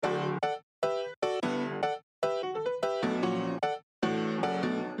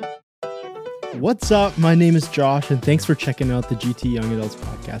What's up? My name is Josh, and thanks for checking out the GT Young Adults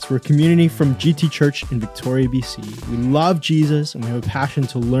podcast. We're a community from GT Church in Victoria, BC. We love Jesus, and we have a passion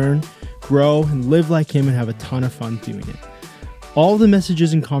to learn, grow, and live like him and have a ton of fun doing it. All the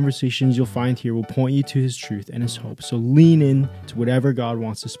messages and conversations you'll find here will point you to his truth and his hope, so lean in to whatever God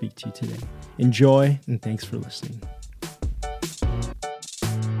wants to speak to you today. Enjoy, and thanks for listening.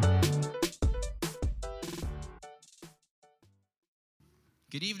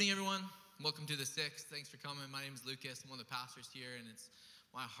 Good evening, everyone. Welcome to the Sixth. Thanks for coming. My name is Lukas. I'm one of the pastors here, and it's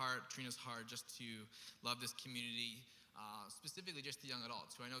my heart, Trina's heart, just to love this community, specifically just the young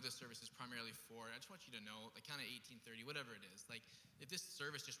adults, who I know this service is primarily for. I just want you to know, like kind of 1830, whatever it is. Like, if this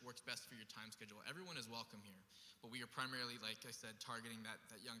service just works best for your time schedule, everyone is welcome here. But we are primarily, like I said, targeting that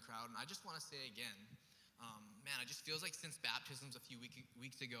young crowd. And I just want to say again, it just feels like since baptisms a few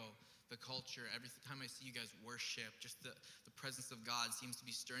weeks ago, the culture, every time I see you guys worship, just the presence of God seems to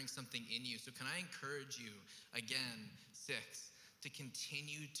be stirring something in you. So can I encourage you, again, to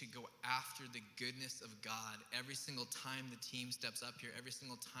continue to go after the goodness of God every single time the team steps up here, every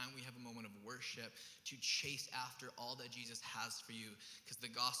single time we have a moment of worship, to chase after all that Jesus has for you, because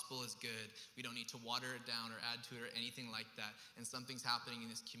the gospel is good. We don't need to water it down or add to it or anything like that. And something's happening in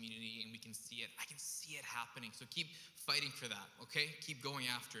this community, and we can see it. I can see it happening. So keep fighting for that, okay? Keep going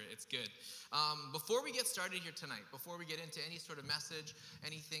after it. It's good. Before we get started here tonight, before we get into any sort of message,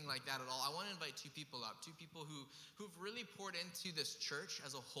 anything like that at all, I want to invite two people who've really poured into this church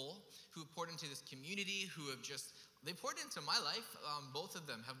as a whole, who've poured into this community, they poured into my life. Both of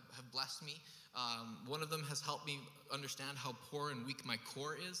them have blessed me. One of them has helped me understand how poor and weak my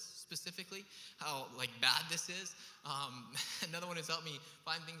core is, specifically, how bad this is. Another one has helped me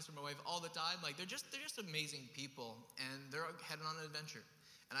find things for my wife all the time. They're just amazing people, and they're heading on an adventure.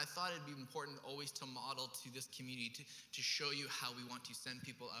 And I thought it'd be important always to model to this community, to show you how we want to send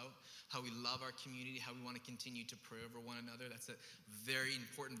people out, how we love our community, how we want to continue to pray over one another. That's a very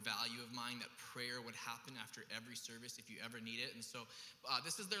important value of mine, that prayer would happen after every service if you ever need it. And so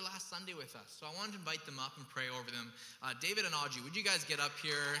this is their last Sunday with us. So I wanted to invite them up and pray over them. David and Audrey, would you guys get up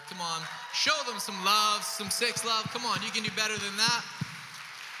here? Come on, show them some love, some Six love. Come on, you can do better than that.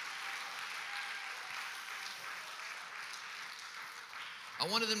 I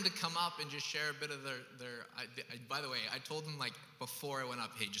wanted them to come up and just share a bit of their by the way, I told them before I went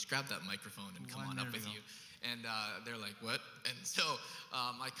up, hey, just grab that microphone and come on up with you. And they're like, what? And so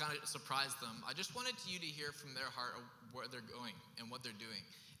I kind of surprised them. I just wanted you to hear from their heart where they're going and what they're doing.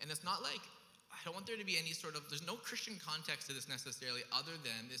 And it's not I don't want there to be any there's no Christian context to this necessarily, other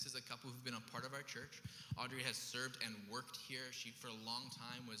than this is a couple who've been a part of our church. Audrey has served and worked here. She, for a long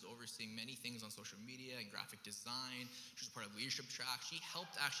time, was overseeing many things on social media and graphic design. She was part of leadership track. She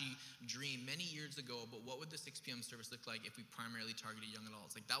helped actually dream many years ago about what would the 6 p.m. service look like if we primarily targeted young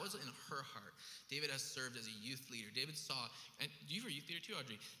adults. That was in her heart. David has served as a youth leader. David saw, and you were a youth leader too,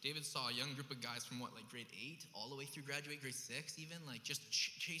 Audrey. David saw a young group of guys from grade 8 all the way through grade 6 even, just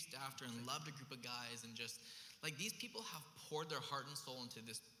chased after and loved a group of guys, and just these people have poured their heart and soul into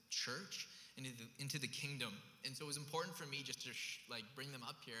this church and into the kingdom. And so it was important for me just to bring them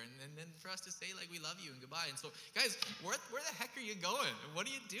up here, and then for us to say we love you and goodbye. And so guys, where the heck are you going? What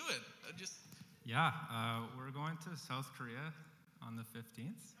are you doing? We're going to South Korea on the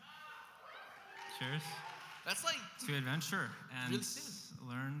 15th. Cheers. That's to adventure and really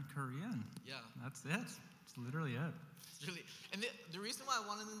learn Korean. Yeah. That's it. It's literally it. And the reason why I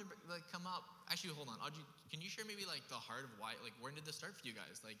wanted them to come up, actually, hold on, Audrey, can you share maybe the heart of why, when did this start for you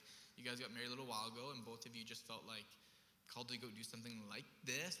guys? You guys got married a little while ago, and both of you just felt called to go do something like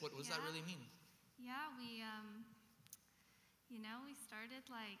this. What does that really mean? Yeah, we we started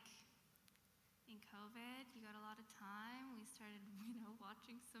in COVID. You got a lot of time. We started,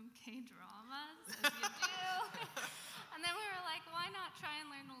 watching some K-dramas, as you do. And then we were like, why not try and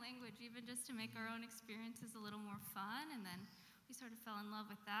learn the language, even just to make our own experiences a little more fun? And then we sort of fell in love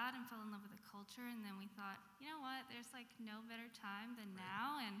with that and fell in love with the culture. And then we thought, you know what, there's no better time than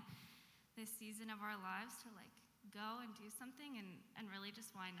now and this season of our lives to go and do something, and really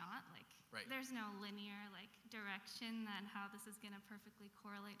just why not? There's no linear direction that how this is going to perfectly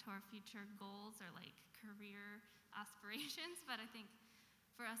correlate to our future goals or career aspirations. But I think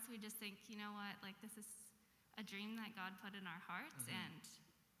for us, we just think, you know what, this is a dream that God put in our hearts. Mm-hmm. And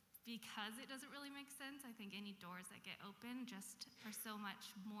because it doesn't really make sense, I think any doors that get open just are so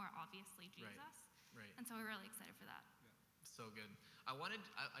much more obviously Jesus. Right. And so we're really excited for that. So good. I wanted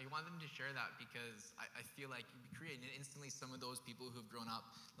them to share that because I feel like you create instantly some of those people who've grown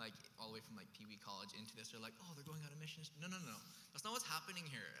up all the way from Pee Wee College into this. They're oh, they're going out of missions. No. That's not what's happening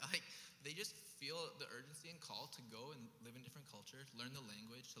here. They just feel the urgency and call to go and live in different cultures, learn the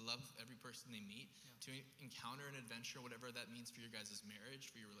language, to love every person they meet, to encounter an adventure, whatever that means for your guys' marriage,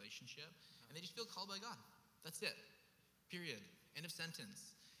 for your relationship. And they just feel called by God. That's it. Period. End of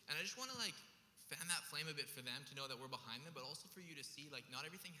sentence. And I just want to fan that flame a bit for them to know that we're behind them, but also for you to see not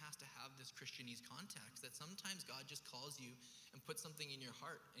everything has to have this Christianese context, that sometimes God just calls you and puts something in your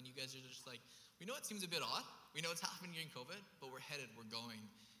heart. And you guys are just we know it seems a bit odd. We know it's happening during COVID, but we're headed, we're going.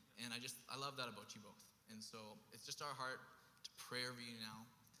 And I love that about you both. And so it's just our heart to pray over you now,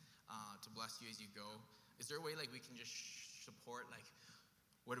 to bless you as you go. Is there a way we can just support,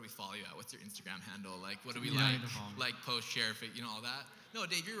 where do we follow you at? What's your Instagram handle? What do we post, share, all that? No,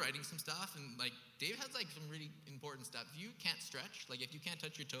 Dave, you're writing some stuff, and Dave has some really important stuff. If you can't stretch, if you can't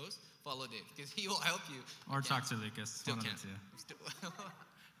touch your toes, follow Dave, because he will help you. Or talk to Lucas. Still can't.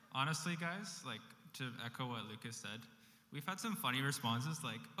 Honestly, guys, to echo what Lucas said, we've had some funny responses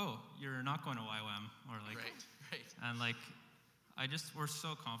oh, you're not going to YWAM, or right. And we're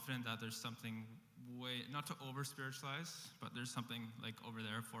so confident that there's something not to over spiritualize, but there's something over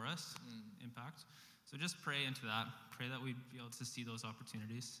there for us, impact. So just pray into that. Pray that we'd be able to see those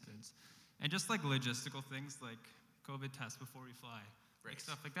opportunities. And just logistical things COVID test before we fly. Right.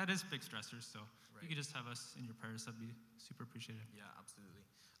 Stuff like that is big stressors. So if you could just have us in your prayers, that'd be super appreciated. Yeah, absolutely.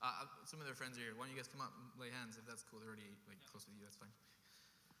 Some of their friends are here. Why don't you guys come up and lay hands if that's cool? They're already close with you. That's fine.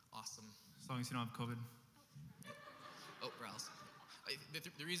 Awesome. As long as you don't have COVID. Oh, Rouse.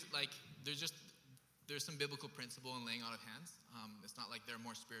 The reason, there's some biblical principle in laying out of hands. It's not they're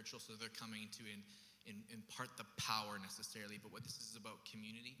more spiritual, so they're coming to impart the power necessarily, but what this is about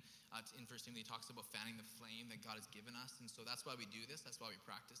community. In 1 Timothy, it talks about fanning the flame that God has given us, and so that's why we do this. That's why we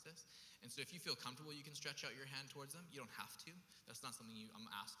practice this. And so if you feel comfortable, you can stretch out your hand towards them. You don't have to. That's not something I'm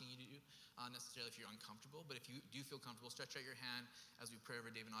asking you to do necessarily if you're uncomfortable, but if you do feel comfortable, stretch out your hand as we pray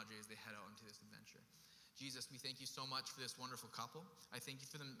over Dave and Audrey as they head out into this adventure. Jesus, we thank you so much for this wonderful couple. I thank you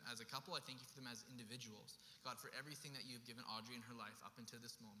for them as a couple. I thank you for them as individuals. God, for everything that you've given Audrey in her life up until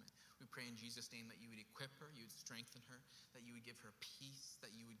this moment. We pray in Jesus' name that you would equip her, you would strengthen her, that you would give her peace,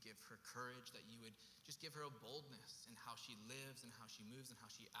 that you would give her courage, that you would just give her a boldness in how she lives and how she moves and how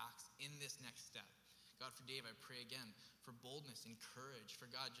she acts in this next step. God, for Dave, I pray again for boldness and courage, for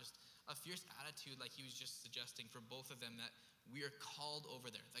God, just a fierce attitude like he was just suggesting for both of them, that we are called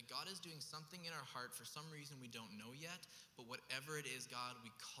over there, that God is doing something in our heart for some reason we don't know yet, but whatever it is, God, we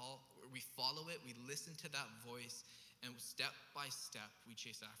follow it, we listen to that voice, and step by step, we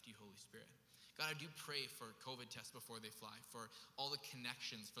chase after you, Holy Spirit. God, I do pray for COVID tests before they fly, for all the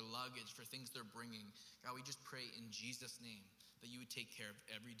connections, for luggage, for things they're bringing. God, we just pray in Jesus' name that you would take care of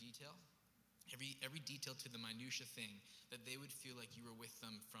every detail, every detail to the minutia thing, that they would feel like you were with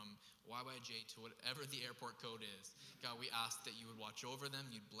them from YYJ to whatever the airport code is. God, we ask that you would watch over them,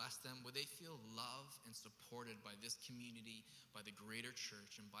 you'd bless them. Would they feel loved and supported by this community, by the greater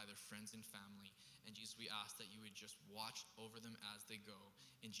church, and by their friends and family. And Jesus, we ask that you would just watch over them as they go,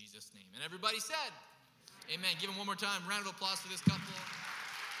 in Jesus' name. And everybody said, amen. Give them one more time. Round of applause for this couple.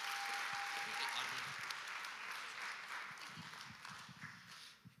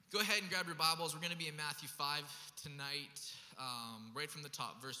 Go ahead and grab your Bibles. We're going to be in Matthew 5 tonight, right from the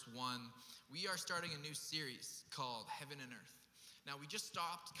top, verse 1. We are starting a new series called Heaven and Earth. Now, we just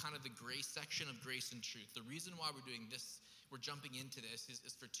stopped kind of the grace section of Grace and Truth. The reason why we're doing this, we're jumping into this,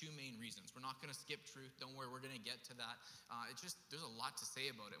 is for two main reasons. We're not going to skip truth. Don't worry, we're going to get to that. There's a lot to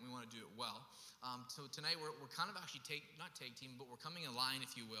say about it, and we want to do it well. So tonight, we're kind of actually not tag team, but we're coming in line,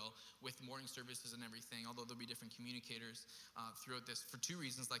 if you will, with morning services and everything, although there'll be different communicators throughout this for two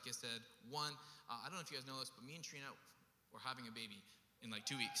reasons, like I said. One, I don't know if you guys know this, but me and Trina, we're having a baby in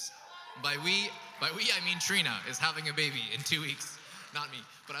 2 weeks. By we, I mean Trina is having a baby in 2 weeks, not me.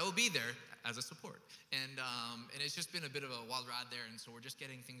 But I will be there as a support. And it's just been a bit of a wild ride there, and so we're just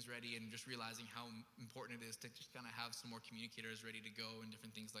getting things ready and just realizing how important it is to just kind of have some more communicators ready to go and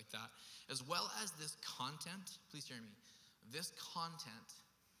different things like that. As well as this content, please hear me, this content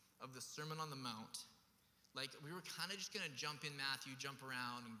of the Sermon on the Mount, we were kind of just going to jump in Matthew, jump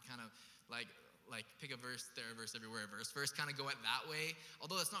around and kind of pick a verse there, a verse everywhere, a verse first, kind of go it that way.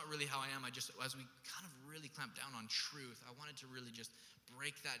 Although that's not really how I am. As we kind of really clamp down on truth, I wanted to really just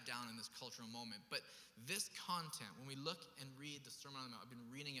break that down in this cultural moment. But this content, when we look and read the Sermon on the Mount, I've been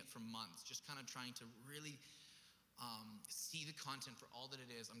reading it for months, just kind of trying to really see the content for all that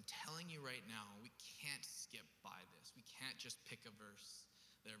it is. I'm telling you right now, we can't skip by this. We can't just pick a verse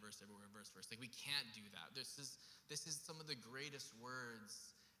there, verse everywhere, verse first. We can't do that. This is some of the greatest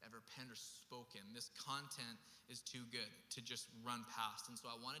words ever penned or spoken. This content is too good to just run past. And so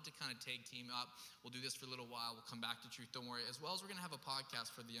I wanted to kind of tag team up. We'll do this for a little while. We'll come back to truth, don't worry. As well as we're going to have a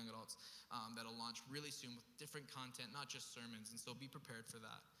podcast for the young adults that'll launch really soon with different content, not just sermons. And so be prepared for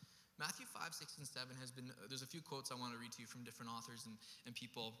that. Matthew 5, 6, and 7 there's a few quotes I want to read to you from different authors and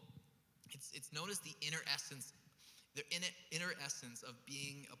people. It's known as the inner essence of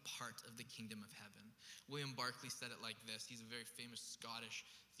being a part of the kingdom of heaven. William Barclay said it like this. He's a very famous Scottish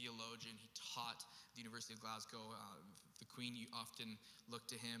theologian. He taught at the University of Glasgow. The Queen often looked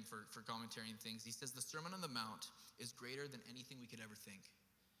to him for commentary and things. He says, the Sermon on the Mount is greater than anything we could ever think.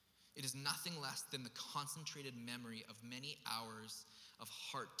 It is nothing less than the concentrated memory of many hours of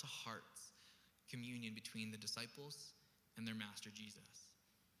heart-to-heart communion between the disciples and their master Jesus.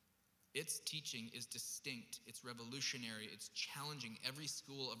 Its teaching is distinct, it's revolutionary, it's challenging every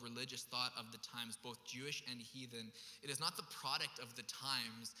school of religious thought of the times, both Jewish and heathen. It is not the product of the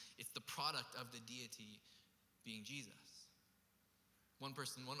times, it's the product of the deity being Jesus. One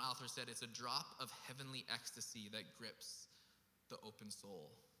author said, it's a drop of heavenly ecstasy that grips the open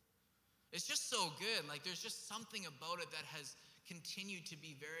soul. It's just so good. Like, there's just something about it that has continued to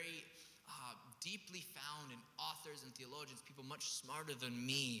be very deeply found in authors and theologians, people much smarter than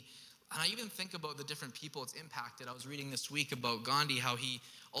me. And I even think about the different people it's impacted. I was reading this week about Gandhi, how he,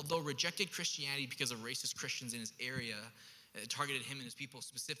 although rejected Christianity because of racist Christians in his area, targeted him and his people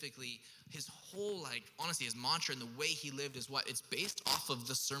specifically, his whole, honestly, his mantra and the way he lived is what? It's based off of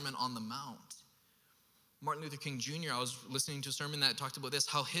the Sermon on the Mount. Martin Luther King Jr., I was listening to a sermon that talked about this,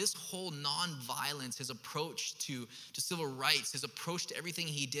 how his whole nonviolence, his approach to civil rights, his approach to everything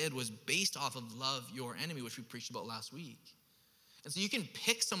he did was based off of love your enemy, which we preached about last week. And so you can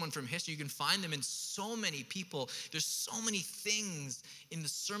pick someone from history, you can find them in so many people. There's so many things in the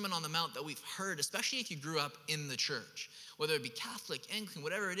Sermon on the Mount that we've heard, especially if you grew up in the church, whether it be Catholic, Anglican,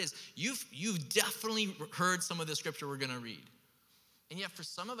 whatever it is, you've definitely heard some of the scripture we're going to read. And yet for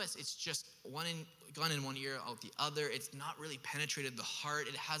some of us, it's just gone in one ear, out the other. It's not really penetrated the heart.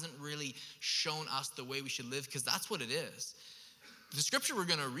 It hasn't really shown us the way we should live, because that's what it is. The scripture we're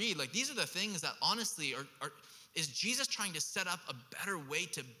going to read, these are the things that honestly is Jesus trying to set up a better way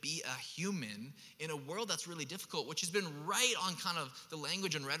to be a human in a world that's really difficult, which has been right on kind of the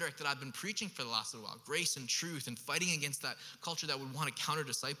language and rhetoric that I've been preaching for the last little while, grace and truth, and fighting against that culture that would want to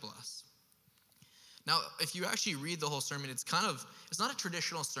counter-disciple us. Now, if you actually read the whole sermon, it's not a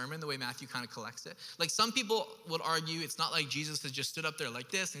traditional sermon the way Matthew kind of collects it. Some people would argue it's not like Jesus has just stood up there like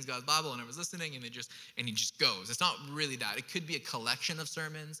this, and he's got his Bible and everyone's listening, and he just goes. It's not really that. It could be a collection of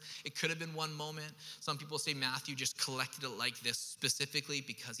sermons. It could have been one moment. Some people say Matthew just collected it like this specifically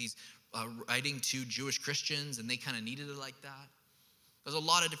because he's writing to Jewish Christians, and they kind of needed it like that. There's a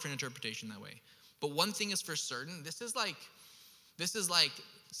lot of different interpretation that way. But one thing is for certain, this is like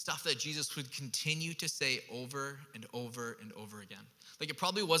stuff that Jesus would continue to say over and over and over again. It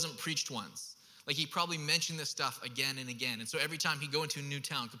probably wasn't preached once. He probably mentioned this stuff again and again. And so every time he'd go into a new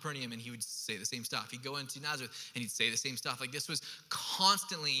town, Capernaum, and he would say the same stuff. He'd go into Nazareth and he'd say the same stuff. This was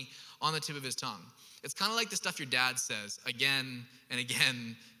constantly on the tip of his tongue. It's kind of like the stuff your dad says again and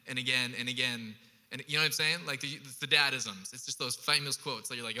again and again and again. And you know what I'm saying? It's the dadisms. It's just those famous quotes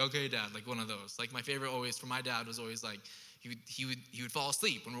that you're like, okay, dad, one of those. My favorite always from my dad was always he would fall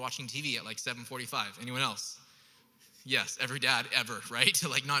asleep when we're watching TV at 7:45. Anyone else? Yes, every dad ever, right?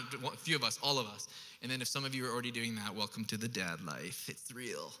 Not a few of us, all of us. And then if some of you are already doing that, welcome to the dad life. It's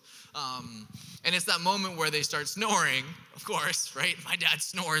real. And it's that moment where they start snoring, of course, right? My dad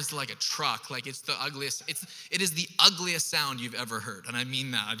snores like a truck. It's the ugliest. It is the ugliest sound you've ever heard. And I mean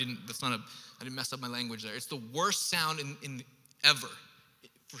that. I didn't mess up my language there. It's the worst sound in ever.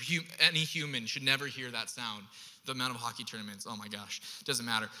 Any human should never hear that sound. The amount of hockey tournaments, oh my gosh, doesn't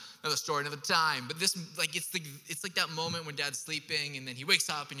matter. Another story, another time. But this, it's like that moment when dad's sleeping and then he wakes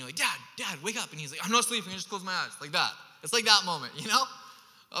up and you're like, Dad, wake up. And he's like, I'm not sleeping, I just close my eyes, like that. It's like that moment, you know?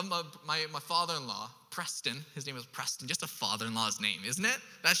 My father-in-law, Preston, his name is Preston, just a father-in-law's name, isn't it?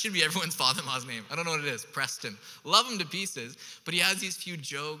 That should be everyone's father-in-law's name. I don't know what it is, Preston. Love him to pieces, but he has these few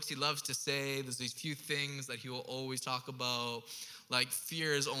jokes he loves to say. There's these few things that he will always talk about.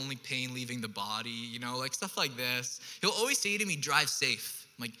 Fear is only pain leaving the body, stuff like this. He'll always say to me, drive safe.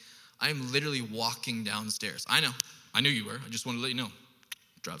 I'm literally walking downstairs. I know. I knew you were. I just want to let you know.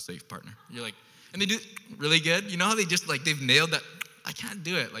 Drive safe, partner. You're and they do really good. You know how they just, they've nailed that? I can't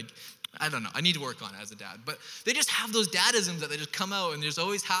do it. I don't know. I need to work on it as a dad. But they just have those dadisms that they just come out and there's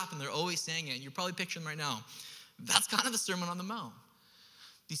always happen. They're always saying it. And you're probably picturing them right now. That's kind of the Sermon on the Mount.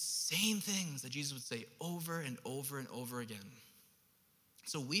 These same things that Jesus would say over and over and over again.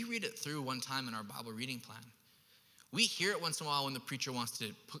 So we read it through one time in our Bible reading plan. We hear it once in a while when the preacher wants to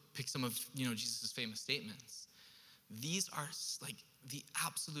pick some of, Jesus' famous statements. These are like the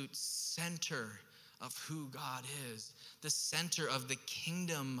absolute center of who God is, the center of the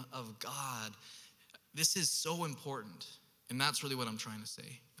kingdom of God. This is so important, and that's really what I'm trying to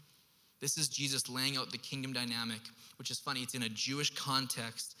say. This is Jesus laying out the kingdom dynamic, which is funny. It's in a Jewish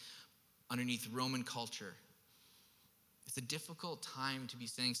context underneath Roman culture. It's a difficult time to be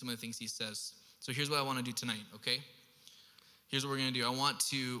saying some of the things he says. So here's what I want to do tonight, okay? Here's what we're going to do. I want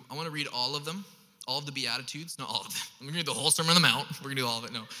to read all of them, all of the Beatitudes. Not all of them. I'm going to read the whole Sermon on the Mount. We're going to do all of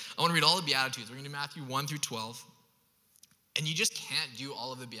it. No. I want to read all the Beatitudes. We're going to do Matthew 1 through 12. And you just can't do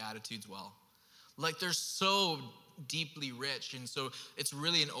all of the Beatitudes well. Like, they're so deeply rich. And so it's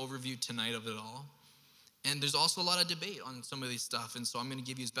really an overview tonight of it all. And there's also a lot of debate on some of these stuff. And so I'm going to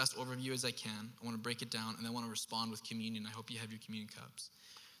give you as best overview as I can. I want to break it down, and I want to respond with communion. I hope you have your communion cups.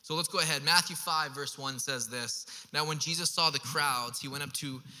 So let's go ahead. Matthew 5, verse 1 says this. Now, when Jesus saw the crowds, he went up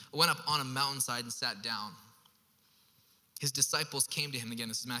on a mountainside and sat down. His disciples came to him. Again,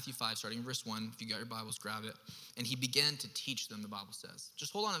 this is Matthew 5, starting in verse 1. If you got your Bibles, grab it. And he began to teach them, the Bible says.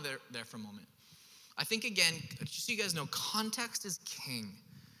 Just hold on there for a moment. I think, again, just so you guys know, context is king.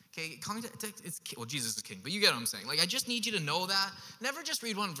 Okay, Jesus is king, but you get what I'm saying. Like, I just need you to know that. Never just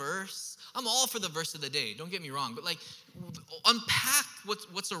read one verse. I'm all for the verse of the day. Don't get me wrong, but unpack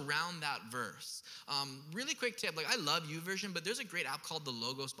what's around that verse. Really quick tip. I love YouVersion, but there's a great app called the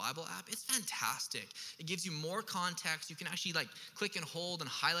Logos Bible app. It's fantastic. It gives you more context. You can actually click and hold and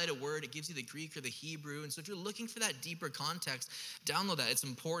highlight a word. It gives you the Greek or the Hebrew. And so if you're looking for that deeper context, download that. It's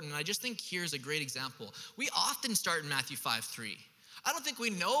important. And I just think here's a great example. We often start in Matthew 5:3. I don't think we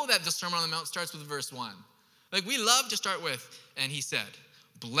know that the Sermon on the Mount starts with verse 1. We love to start with, and he said,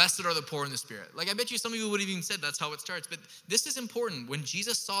 blessed are the poor in the spirit. I bet you some of you would have even said that's how it starts. But this is important. When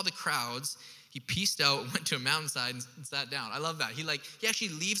Jesus saw the crowds, he pieced out, went to a mountainside, and sat down. I love that. He actually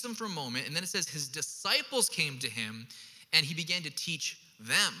leaves them for a moment, and then it says his disciples came to him, and he began to teach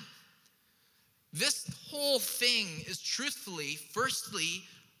them. This whole thing is truthfully, firstly,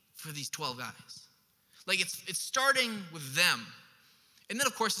 for these 12 guys. It's starting with them. And then,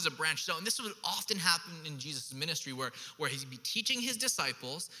 of course, there's a branch out. And this would often happen in Jesus' ministry where he'd be teaching his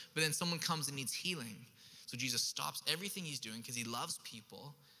disciples, but then someone comes and needs healing. So Jesus stops everything he's doing because he loves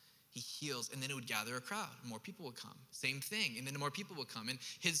people. He heals, and then it would gather a crowd. More people would come. Same thing, and then more people would come. And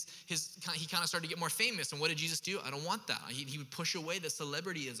he kind of started to get more famous. And what did Jesus do? I don't want that. He would push away the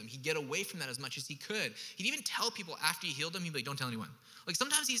celebrityism. He'd get away from that as much as he could. He'd even tell people after he healed them, he'd be like, don't tell anyone.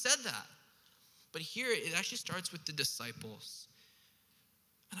 Sometimes he said that. But here, it actually starts with the disciples.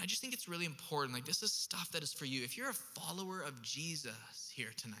 And I just think it's really important. This is stuff that is for you. If you're a follower of Jesus here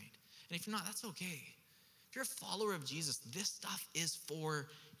tonight, and if you're not, that's okay. If you're a follower of Jesus, this stuff is for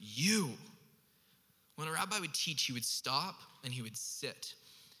you. When a rabbi would teach, he would stop and he would sit.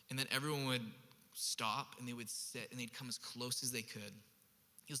 And then everyone would stop and they would sit and they'd come as close as they could.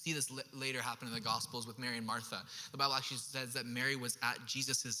 You'll see this later happen in the Gospels with Mary and Martha. The Bible actually says that Mary was at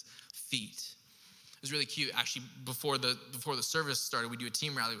Jesus' feet. It was really cute. Actually, before the service started, we do a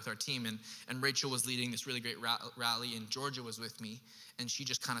team rally with our team, and Rachel was leading this really great rally, and Georgia was with me, and she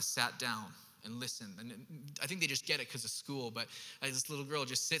just kind of sat down and listened. And I think they just get it because of school, but this little girl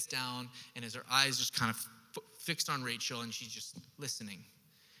just sits down, and as her eyes just kind of fixed on Rachel, and she's just listening.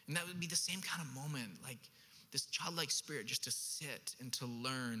 And that would be the same kind of moment, this childlike spirit, just to sit and to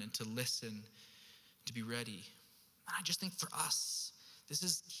learn and to listen, to be ready. And I just think for us, this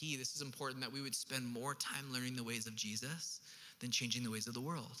is key. This is important that we would spend more time learning the ways of Jesus than changing the ways of the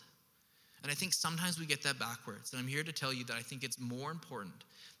world. And I think sometimes we get that backwards. And I'm here to tell you that I think it's more important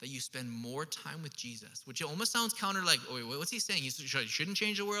that you spend more time with Jesus, which almost sounds counter oh, wait, what's he saying? You shouldn't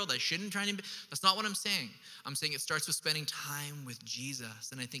change the world. I shouldn't try to. That's not what I'm saying. I'm saying it starts with spending time with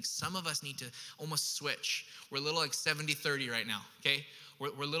Jesus. And I think some of us need to almost switch. We're a little 70-30 right now, okay? We're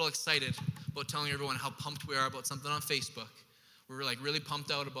a little excited about telling everyone how pumped we are about something on Facebook. We're really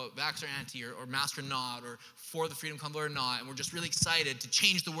pumped out about vax or anti or mask or not or for the freedom convoy or not. And we're just really excited to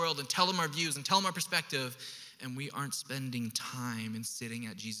change the world and tell them our views and tell them our perspective. And we aren't spending time and sitting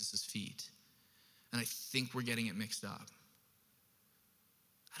at Jesus' feet. And I think we're getting it mixed up.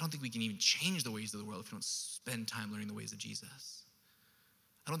 I don't think we can even change the ways of the world if we don't spend time learning the ways of Jesus.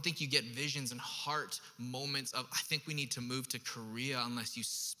 I don't think you get visions and heart moments of, I think we need to move to Korea unless you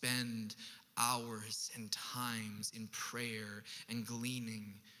spend hours and times in prayer and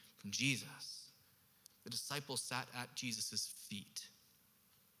gleaning from Jesus. The disciples sat at Jesus' feet.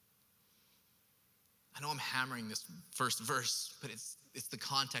 I know I'm hammering this first verse, but it's the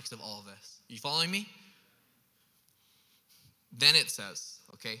context of all of this. Are you following me? Then it says,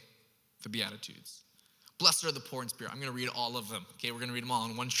 okay, the Beatitudes. Blessed are the poor in spirit. I'm going to read all of them. Okay, we're going to read them all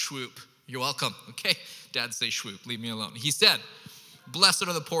in one swoop. You're welcome. Okay, Dad, say swoop. Leave me alone. He said, blessed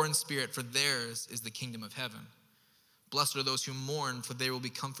are the poor in spirit, for theirs is the kingdom of heaven. Blessed are those who mourn, for they will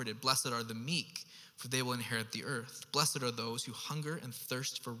be comforted. Blessed are the meek, for they will inherit the earth. Blessed are those who hunger and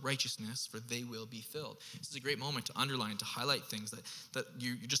thirst for righteousness, for they will be filled. This is a great moment to underline, to highlight things that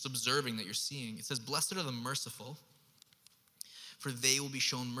you're just observing, that you're seeing. It says, blessed are the merciful, for they will be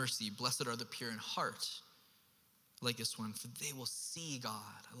shown mercy. Blessed are the pure in heart, like this one, for they will see God.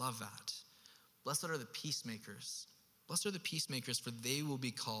 I love that. Blessed are the peacemakers. Blessed are the peacemakers, for they will be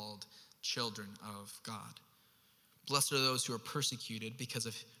called children of God. Blessed are those who are persecuted because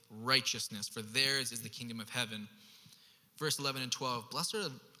of righteousness, for theirs is the kingdom of heaven. Verse 11 and 12, blessed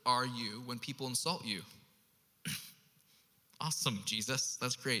are you when people insult you. Awesome, Jesus.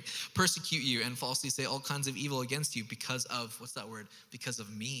 That's great. Persecute you and falsely say all kinds of evil against you because of, what's that word? Because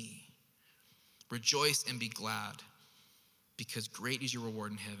of me. Rejoice and be glad, because great is your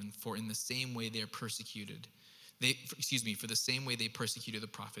reward in heaven, for in the same way they are persecuted. For the same way they persecuted the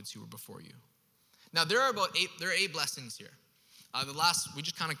prophets who were before you. Now, there are eight blessings here. We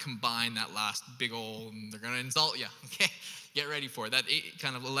just kind of combine that last big old, and they're going to insult you, okay? Get ready for it. That 8,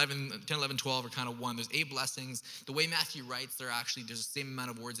 kind of 10, 11, 12 are kind of one. There's 8 blessings. The way Matthew writes, there's the same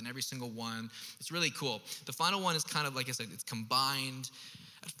amount of words in every single one. It's really cool. The final one is kind of, like I said, it's combined.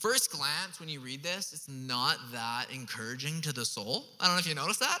 At first glance, when you read this, it's not that encouraging to the soul. I don't know if you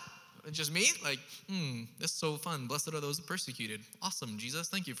noticed that. It's just me, like, this is so fun. Blessed are those persecuted. Awesome, Jesus,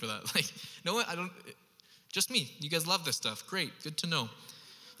 thank you for that. Like, you know what? Just me. You guys love this stuff. Great, good to know.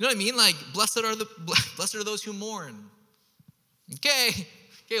 You know what I mean? Like, blessed are those who mourn. Okay,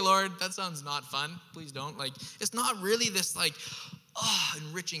 Lord, that sounds not fun. Please don't. Like, it's not really this like,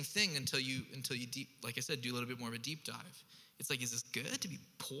 enriching thing until you like I said, do a little bit more of a deep dive. It's like, is this good to be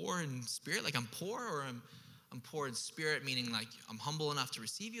poor in spirit? Like I'm poor, or I'm poor in spirit, meaning like I'm humble enough to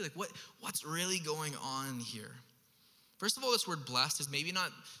receive you? Like what's really going on here? First of all, this word blessed is maybe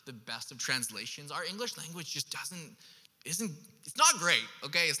not the best of translations. Our English language just it's not great,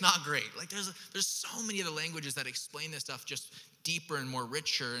 okay? It's not great. Like there's so many other languages that explain this stuff just deeper and more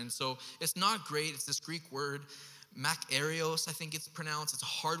richer. And so it's not great. It's this Greek word, makarios, I think it's pronounced. It's a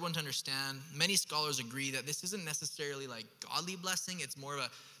hard one to understand. Many scholars agree that this isn't necessarily like godly blessing. It's more of a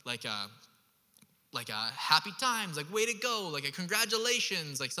happy times, like way to go, like a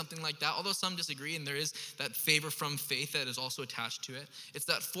congratulations, like something like that. Although some disagree, and there is that favor from faith that is also attached to it. It's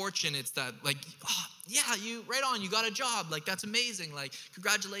that fortune. It's that like, you right on, you got a job, like that's amazing, like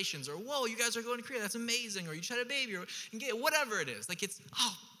congratulations, or whoa, you guys are going to Korea, that's amazing, or you just had a baby, or whatever it is. Like it's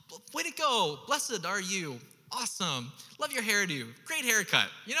way to go, blessed are you, awesome, love your hairdo, great haircut.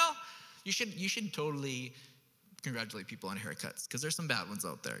 You know, you should totally congratulate people on haircuts, because there's some bad ones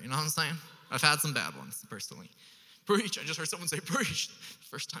out there. You know what I'm saying? I've had some bad ones, personally. Preach. I just heard someone say preach.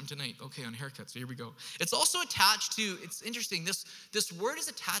 First time tonight. Okay, on haircuts. So here we go. It's also attached to, it's interesting, this word is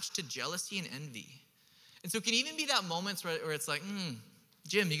attached to jealousy and envy. And so it can even be that moments where it's like,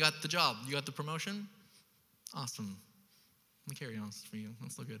 Jim, you got the job. You got the promotion? Awesome. Let me carry on for you.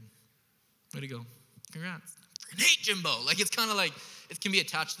 That's so good. Way to go. Congrats. Great, Jimbo. Like, it's kind of like, it can be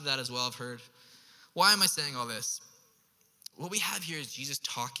attached to that as well, I've heard. Why am I saying all this? What we have here is Jesus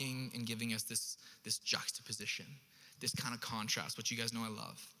talking and giving us this juxtaposition, this kind of contrast, which you guys know I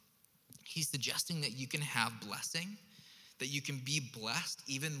love. He's suggesting that you can have blessing, that you can be blessed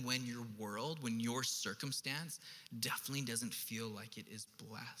even when your world, when your circumstance definitely doesn't feel like it is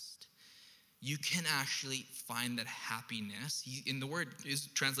blessed. You can actually find that happiness. In the word is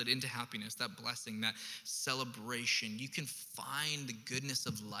translated into happiness, that blessing, that celebration. You can find the goodness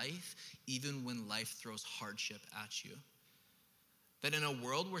of life even when life throws hardship at you. That in a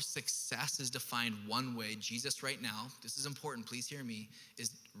world where success is defined one way, Jesus right now, this is important, please hear me,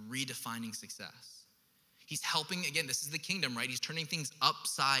 is redefining success. He's helping, again, this is the kingdom, right? He's turning things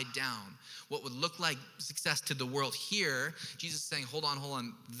upside down. What would look like success to the world here, Jesus is saying, hold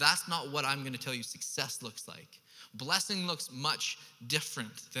on. That's not what I'm going to tell you success looks like. Blessing looks much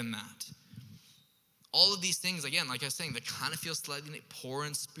different than that. All of these things, again, like I was saying, they kind of feel slightly poor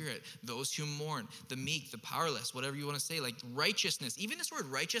in spirit, those who mourn, the meek, the powerless, whatever you want to say, like righteousness. Even this word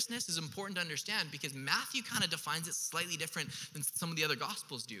righteousness is important to understand because Matthew kind of defines it slightly different than some of the other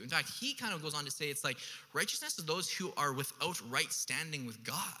gospels do. In fact, he kind of goes on to say it's like righteousness is those who are without right standing with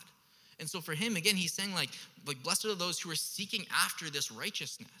God. And so for him, again, he's saying like blessed are those who are seeking after this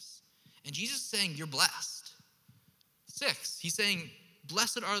righteousness. And Jesus is saying you're blessed. 6, he's saying,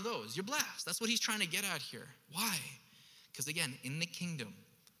 blessed are those. You're blessed. That's what he's trying to get at here. Why? Because again, in the kingdom,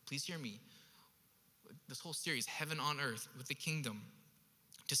 please hear me, this whole series, heaven on earth with the kingdom,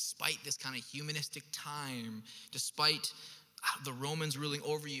 despite this kind of humanistic time, despite the Romans ruling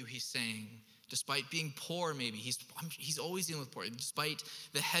over you, he's saying, despite being poor maybe, he's always dealing with poor, despite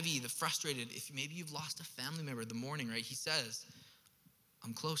the heavy, the frustrated, if maybe you've lost a family member in the morning, right? He says,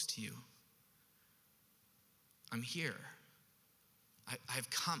 I'm close to you. I'm here. I've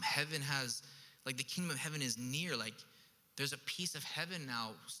come. Heaven has, like the kingdom of heaven is near. Like there's a piece of heaven now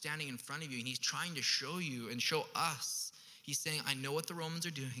standing in front of you, and he's trying to show you and show us. He's saying, I know what the Romans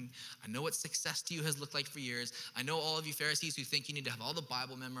are doing. I know what success to you has looked like for years. I know all of you Pharisees who think you need to have all the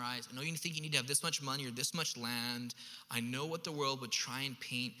Bible memorized. I know you think you need to have this much money or this much land. I know what the world would try and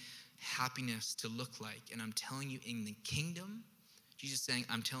paint happiness to look like. And I'm telling you, in the kingdom, Jesus is saying,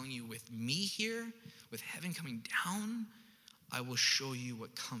 I'm telling you, with me here, with heaven coming down, I will show you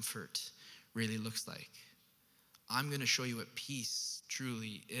what comfort really looks like. I'm going to show you what peace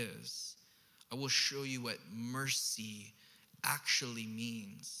truly is. I will show you what mercy actually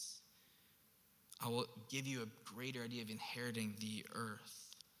means. I will give you a greater idea of inheriting the earth.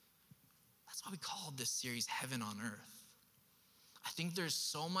 That's why we called this series Heaven on Earth. I think there's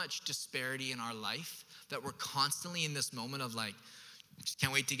so much disparity in our life that we're constantly in this moment of like, just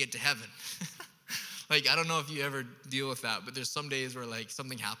can't wait to get to heaven. Like, I don't know if you ever deal with that, but there's some days where like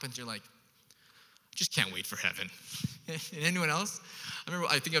something happens, you're like, just can't wait for heaven. Anyone else?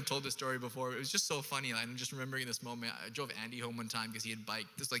 I think I've told this story before. It was just so funny. I'm just remembering this moment. I drove Andy home one time because he had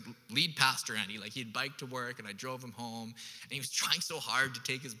biked. This like lead pastor Andy, like he had biked to work, and I drove him home, and he was trying so hard to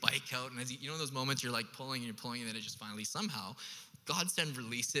take his bike out. And as you know, those moments you're like pulling, and then it just finally somehow God send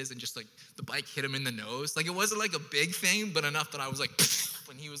releases, and just like the bike hit him in the nose. Like it wasn't like a big thing, but enough that I was like,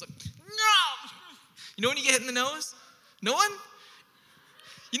 when he was like, no. You know when you get hit in the nose? No one?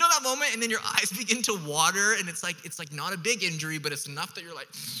 You know that moment, and then your eyes begin to water, and it's like not a big injury, but it's enough that you're like,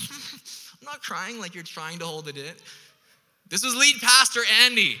 I'm not crying, like you're trying to hold it in. This was lead pastor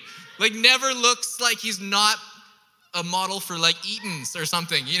Andy. Like never looks like he's not a model for like Eaton's or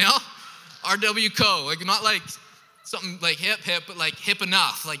something, you know? RW Co. Like not like something like hip, but like hip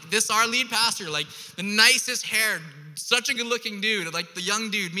enough. Like this, our lead pastor, like the nicest hair, such a good looking dude, like the young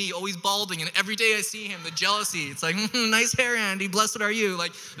dude, me, always balding. And every day I see him, the jealousy, it's like, nice hair, Andy, blessed are you.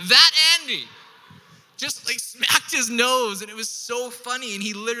 Like that Andy just like smacked his nose, and it was so funny. And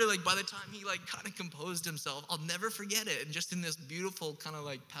he literally, like by the time he like kind of composed himself, I'll never forget it. And just in this beautiful kind of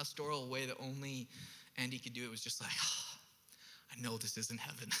like pastoral way that only Andy could do, it was just like, oh, I know this isn't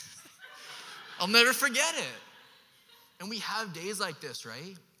heaven. I'll never forget it. And we have days like this,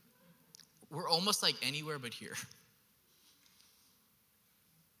 right? We're almost like anywhere but here.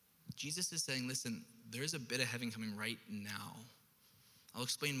 Jesus is saying, listen, there's a bit of heaven coming right now. I'll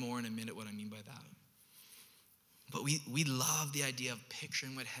explain more in a minute what I mean by that. But we love the idea of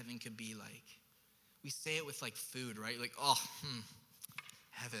picturing what heaven could be like. We say it with like food, right? Like,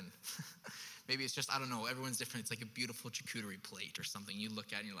 heaven. Maybe it's just, I don't know, everyone's different. It's like a beautiful charcuterie plate or something. You look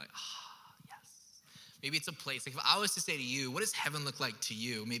at it and you're like, yes. Maybe it's a place. Like if I was to say to you, what does heaven look like to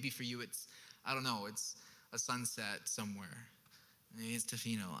you? Maybe for you it's, I don't know, it's a sunset somewhere. Maybe it's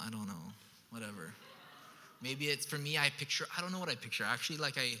Tofino, I don't know, whatever. Maybe it's, for me, I don't know what I picture. Actually,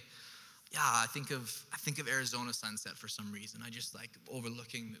 I think of Arizona sunset for some reason. I just like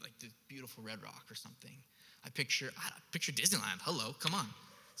overlooking like the beautiful Red Rock or something. I picture Disneyland. Hello, come on.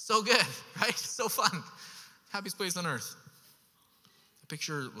 So good, right? So fun. Happiest place on earth. I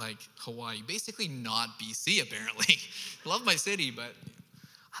picture like Hawaii, basically not BC apparently. Love my city, but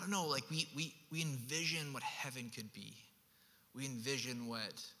I don't know, like we envision what heaven could be. We envision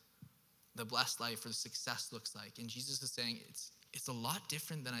what the blessed life or the success looks like. And Jesus is saying it's a lot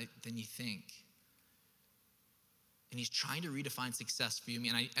different than you think. And he's trying to redefine success for you and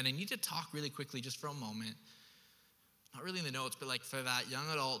me. And I need to talk really quickly just for a moment. Not really in the notes, but like for that young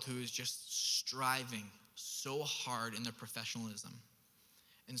adult who is just striving so hard in their professionalism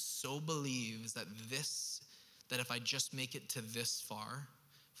and so believes that if I just make it to this far,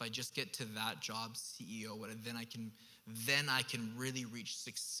 if I just get to that job, CEO, then I can really reach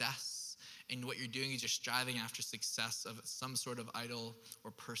success. And what you're doing is you're striving after success of some sort of idol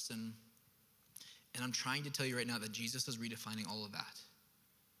or person. And I'm trying to tell you right now that Jesus is redefining all of that.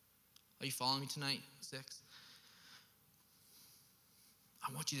 Are you following me tonight, 6?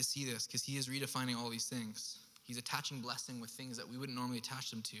 I want you to see this because he is redefining all these things. He's attaching blessing with things that we wouldn't normally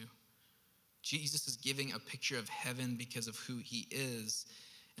attach them to. Jesus is giving a picture of heaven because of who he is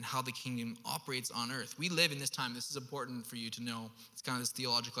and how the kingdom operates on earth. We live in this time. This is important for you to know. It's kind of this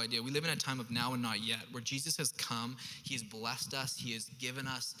theological idea. We live in a time of now and not yet, where Jesus has come. He has blessed us. He has given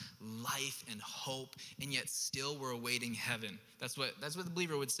us life and hope, and yet still we're awaiting heaven. That's what the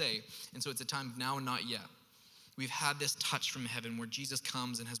believer would say. And so it's a time of now and not yet. we've had this touch from heaven where Jesus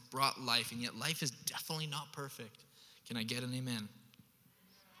comes and has brought life, and yet life is definitely not perfect. Can I get an amen?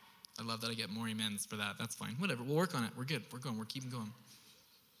 I love that I get more amens for that. That's fine. Whatever. We'll work on it. We're good. We're going. We're keeping going.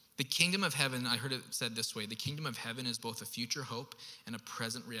 The kingdom of heaven, I heard it said this way, the kingdom of heaven is both a future hope and a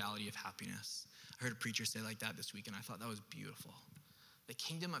present reality of happiness. I heard a preacher say like that this week, and I thought that was beautiful. The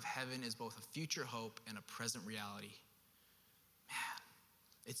kingdom of heaven is both a future hope and a present reality. Man,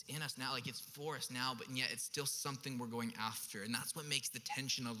 it's in us now, like it's for us now, but yet it's still something we're going after. And that's what makes the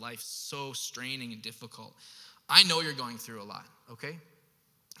tension of life so straining and difficult. I know you're going through a lot, okay?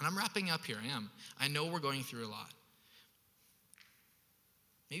 And I'm wrapping up here, I am. I know we're going through a lot.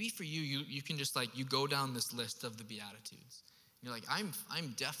 Maybe for you, you can just you go down this list of the Beatitudes. You're like,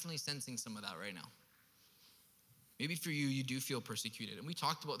 I'm definitely sensing some of that right now. Maybe for you, you do feel persecuted. And we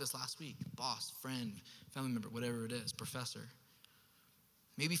talked about this last week. Boss, friend, family member, whatever it is, professor.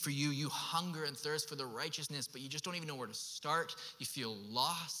 Maybe for you, you hunger and thirst for the righteousness, but you just don't even know where to start. You feel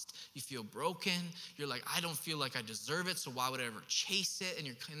lost. You feel broken. You're like, I don't feel like I deserve it, so why would I ever chase it? And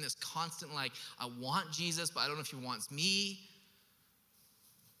you're in this constant I want Jesus, but I don't know if he wants me.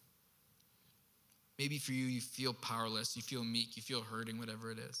 Maybe for you, you feel powerless. You feel meek. You feel hurting,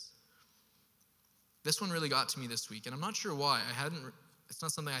 whatever it is. This one really got to me this week, and I'm not sure why. It's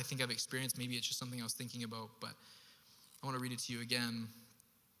not something I think I've experienced. Maybe it's just something I was thinking about, but I want to read it to you again.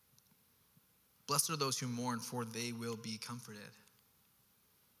 Blessed are those who mourn, for they will be comforted.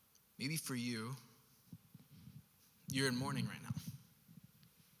 Maybe for you, you're in mourning right now.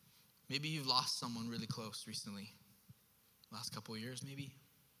 Maybe you've lost someone really close recently. Last couple of years, maybe.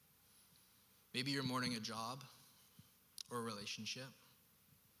 Maybe you're mourning a job or a relationship.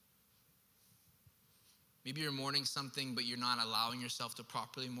 Maybe you're mourning something, but you're not allowing yourself to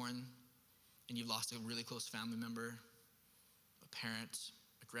properly mourn, and you've lost a really close family member, a parent,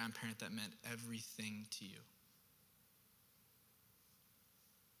 a grandparent that meant everything to you.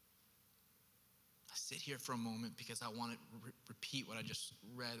 I sit here for a moment because I want to repeat what I just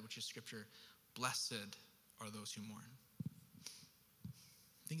read, which is scripture. Blessed are those who mourn.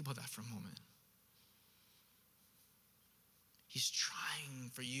 Think about that for a moment. He's trying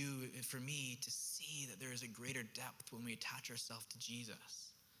for you and for me to see that there is a greater depth when we attach ourselves to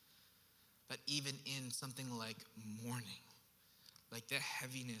Jesus. That even in something like mourning, like the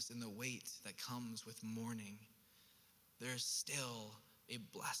heaviness and the weight that comes with mourning, there's still a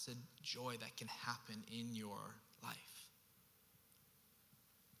blessed joy that can happen in your life.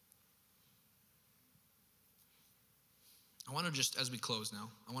 I want to just, as we close now,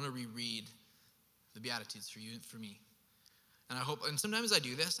 I want to reread the Beatitudes for you and for me. And I hope, and sometimes I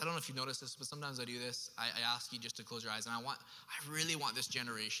do this, I don't know if you noticed this, but sometimes I do this. I ask you just to close your eyes, and I really want this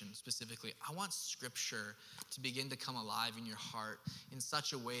generation specifically, I want scripture to begin to come alive in your heart in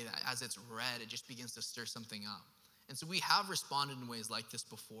such a way that as it's read, it just begins to stir something up. And so we have responded in ways like this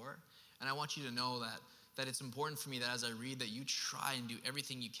before, and I want you to know that it's important for me that as I read, that you try and do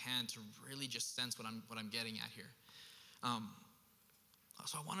everything you can to really just sense what I'm getting at here.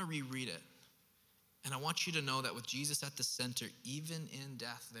 So I want to reread it. And I want you to know that with Jesus at the center, even in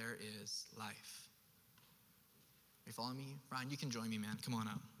death, there is life. Are you following me? Ryan, you can join me, man. Come on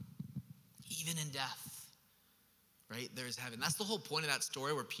out. Even in death, right, there's heaven. That's the whole point of that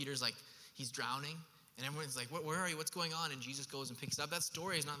story where Peter's he's drowning, and everyone's like, where are you? What's going on? And Jesus goes and picks up. That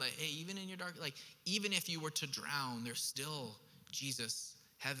story is not like, hey, even in your dark, even if you were to drown, there's still Jesus,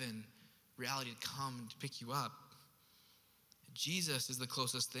 heaven, reality to come to pick you up. Jesus is the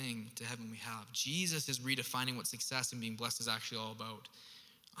closest thing to heaven we have. Jesus is redefining what success and being blessed is actually all about.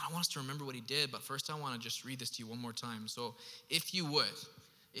 I want us to remember what he did, but first I want to just read this to you one more time. So if you would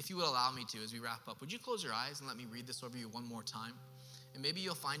allow me to, as we wrap up, would you close your eyes and let me read this over you one more time? And maybe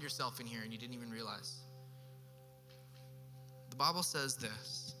you'll find yourself in here and you didn't even realize. The Bible says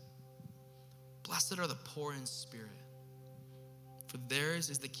this: blessed are the poor in spirit, for theirs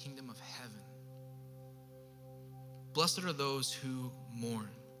is the kingdom of heaven. Blessed are those who mourn,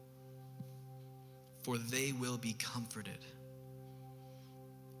 for they will be comforted.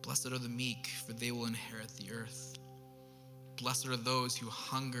 Blessed are the meek, for they will inherit the earth. Blessed are those who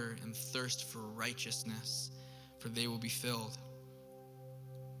hunger and thirst for righteousness, for they will be filled.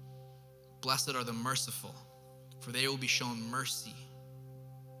 Blessed are the merciful, for they will be shown mercy.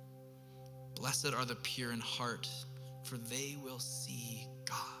 Blessed are the pure in heart, for they will see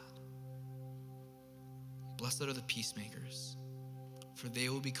God. Blessed are the peacemakers, for they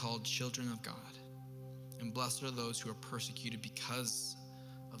will be called children of God. And blessed are those who are persecuted because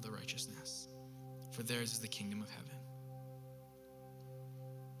of the righteousness, for theirs is the kingdom of heaven.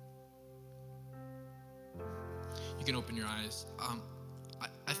 You can open your eyes.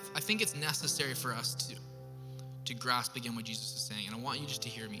 I think it's necessary for us to grasp again what Jesus is saying. And I want you just to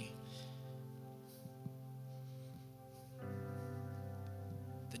hear me.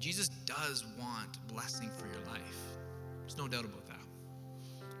 That Jesus does want blessing for your life. There's no doubt about that.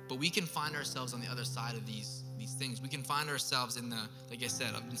 But we can find ourselves on the other side of these things. We can find ourselves in the, like I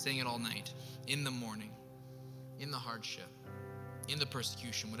said, I've been saying it all night, in the morning, in the hardship, in the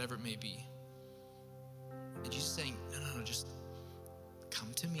persecution, whatever it may be. And Jesus saying, no, just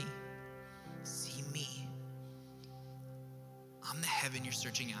come to me. See me. I'm the heaven you're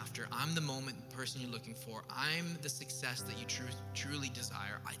searching after. I'm the moment person you're looking for. I'm the success that you truly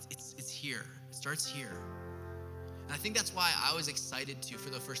desire. It's here. It starts here. And I think that's why I was excited to, for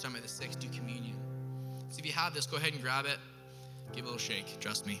the first time at the 6th, do communion. So if you have this, go ahead and grab it. Give it a little shake.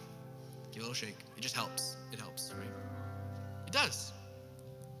 Trust me. Give it a little shake. It just helps. It helps, right? It does.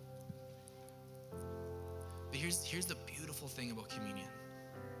 But here's the beautiful thing about communion.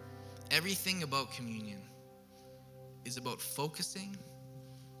 Everything about communion is about focusing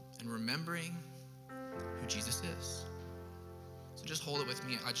and remembering who Jesus is. So just hold it with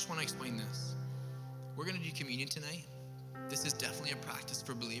me. I just want to explain this. We're going to do communion tonight. This is definitely a practice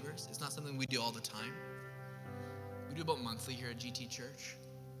for believers. It's not something we do all the time. We do about monthly here at GT Church.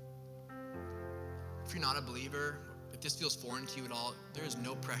 If you're not a believer, if this feels foreign to you at all, there is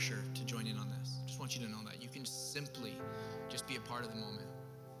no pressure to join in on this. I just want you to know that. You can simply just be a part of the moment.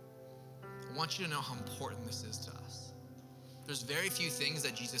 I want you to know how important this is to us. There's very few things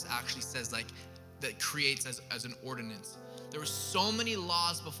that Jesus actually says that creates as an ordinance. There were so many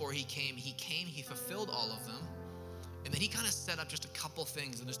laws before he came. He fulfilled all of them. And then he kind of set up just a couple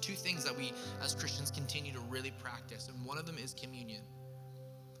things. And there's 2 things that we as Christians continue to really practice. And one of them is communion.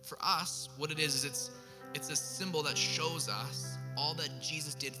 For us, what it is it's a symbol that shows us all that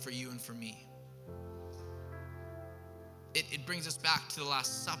Jesus did for you and for me. It brings us back to the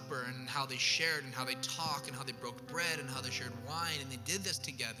Last Supper and how they shared and how they talked and how they broke bread and how they shared wine. And they did this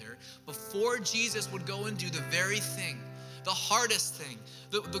together before Jesus would go and do the very thing, the hardest thing,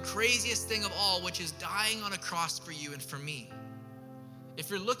 the craziest thing of all, which is dying on a cross for you and for me. If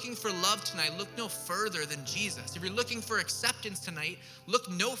you're looking for love tonight, look no further than Jesus. If you're looking for acceptance tonight,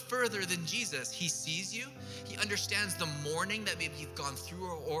 look no further than Jesus. He sees you. He understands the mourning that maybe you've gone through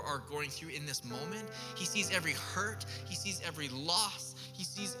or are going through in this moment. He sees every hurt. He sees every loss. He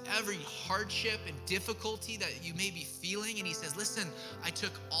sees every hardship and difficulty that you may be feeling. And he says, listen, I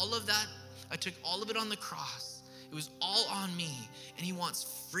took all of that. I took all of it on the cross. It was all on me. And he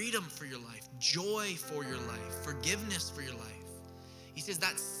wants freedom for your life, joy for your life, forgiveness for your life. He says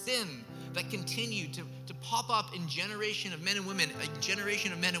that sin that continued to pop up in generation of men and women, I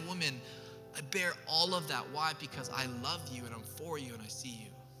bear all of that. Why? Because I love you and I'm for you and I see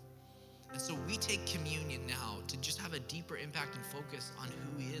you. And so we take communion now to just have a deeper impact and focus on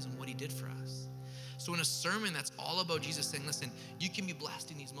who he is and what he did for us. So in a sermon that's all about Jesus saying, listen, you can be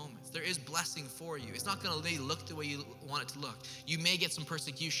blessed in these moments. There is blessing for you. It's not going to look the way you want it to look. You may get some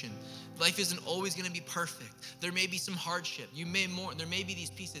persecution. Life isn't always going to be perfect. There may be some hardship. You may mourn. There may be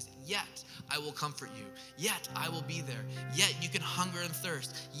these pieces. Yet I will comfort you. Yet I will be there. Yet you can hunger and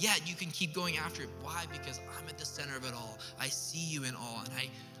thirst. Yet you can keep going after it. Why? Because I'm at the center of it all. I see you in all, and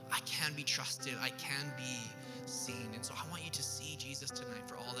I can be trusted. I can be seen. And so I want you to see Jesus tonight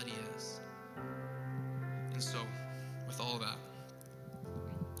for all that he is. And so, with all that,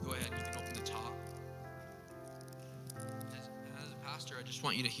 go ahead, you can open the top. As a pastor, I just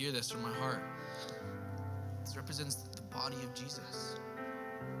want you to hear this from my heart. This represents the body of Jesus,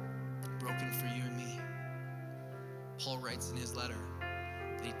 broken for you and me. Paul writes in his letter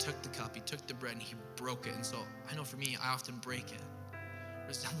that he took the cup, he took the bread, and he broke it. And so, I know for me, I often break it,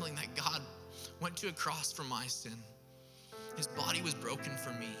 resembling that God went to a cross for my sin. His body was broken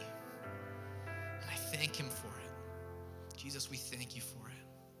for me. Thank him for it. Jesus, we thank you for it.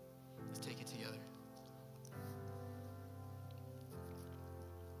 Let's take it together.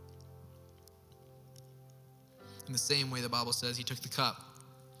 In the same way, the Bible says he took the cup,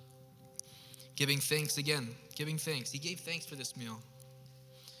 giving thanks again, giving thanks. He gave thanks for this meal.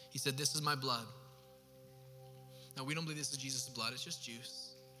 He said, this is my blood. Now, we don't believe this is Jesus' blood. It's just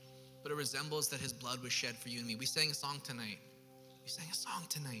juice. But it resembles that his blood was shed for you and me. We sang a song tonight.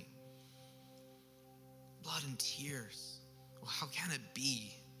 Blood and tears. Well, how can it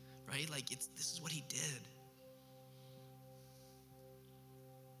be? Right? This is what he did.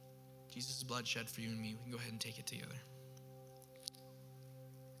 Jesus' blood shed for you and me. We can go ahead and take it together.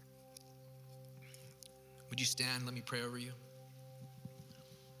 Would you stand? Let me pray over you.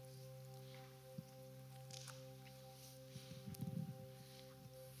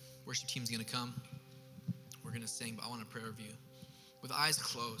 Worship team's going to come. We're going to sing, but I want to pray over you. With eyes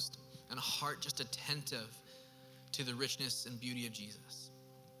closed and a heart just attentive to the richness and beauty of Jesus.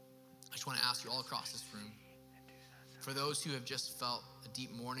 I just want to ask you all across this room, for those who have just felt a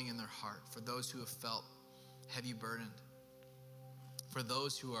deep mourning in their heart, for those who have felt heavy burdened, for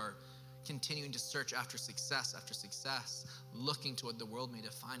those who are continuing to search after success, looking to what the world may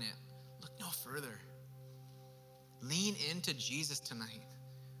define it, look no further. Lean into Jesus tonight.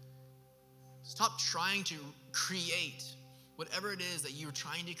 Stop trying to create whatever it is that you're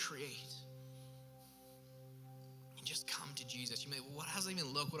trying to create. And just come to Jesus. You may, well, how does that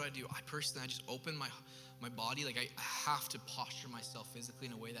even look? What do I do? I just open my body. Like I have to posture myself physically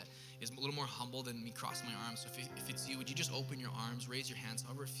in a way that is a little more humble than me crossing my arms. So if it's you, would you just open your arms, raise your hands,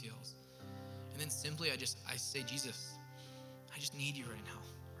 however it feels. And then simply I say, Jesus, I just need you right now.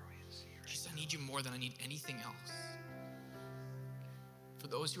 Jesus, I need you more than I need anything else. For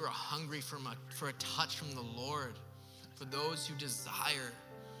those who are hungry for a touch from the Lord, for those who desire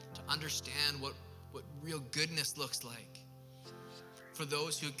to understand what real goodness looks like, for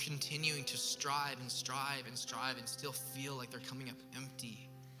those who are continuing to strive and still feel like they're coming up empty,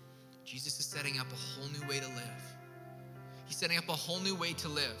 Jesus is setting up a whole new way to live. He's setting up a whole new way to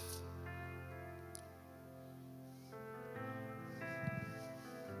live.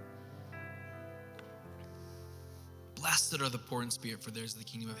 Blessed are the poor in spirit, for theirs is the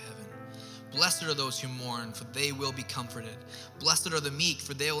kingdom of heaven. Blessed are those who mourn, for they will be comforted. Blessed are the meek,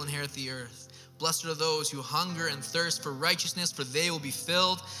 for they will inherit the earth. Blessed are those who hunger and thirst for righteousness, for they will be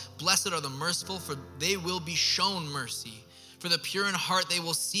filled. Blessed are the merciful, for they will be shown mercy. For the pure in heart, they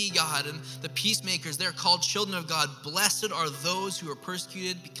will see God, and the peacemakers, they're called children of God. Blessed are those who are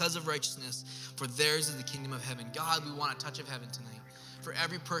persecuted because of righteousness, for theirs is the kingdom of heaven. God, we want a touch of heaven tonight. For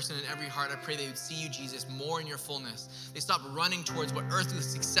every person in every heart, I pray they would see you, Jesus, more in your fullness. They stop running towards what earthly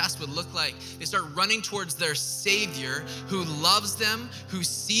success would look like. They start running towards their Savior who loves them, who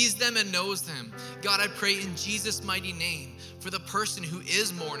sees them and knows them. God, I pray in Jesus' mighty name, for the person who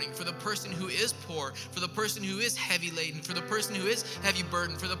is mourning, for the person who is poor, for the person who is heavy laden, for the person who is heavy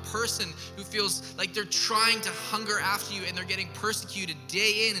burdened, for the person who feels like they're trying to hunger after you and they're getting persecuted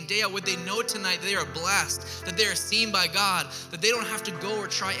day in and day out. Would they know tonight that they are blessed, that they are seen by God, that they don't have to go or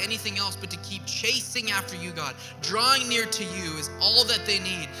try anything else but to keep chasing after you, God. Drawing near to you is all that they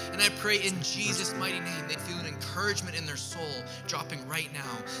need. And I pray in Jesus' mighty name, they'd feel an encouragement in their soul dropping right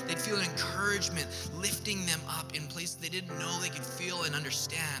now. They'd feel an encouragement lifting them up in places they didn't know they could feel and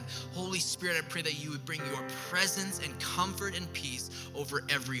understand. Holy Spirit, I pray that you would bring your presence and comfort and peace over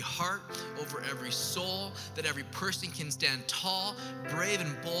every heart, over every soul, that every person can stand tall, brave,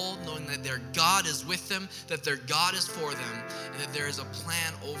 and bold, knowing that their God is with them, that their God is for them, and that there is a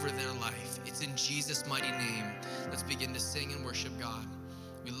plan over their life. It's in Jesus' mighty name. Let's begin to sing and worship God.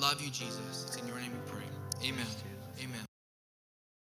 We love you, Jesus. It's in your name we pray. Amen. Amen.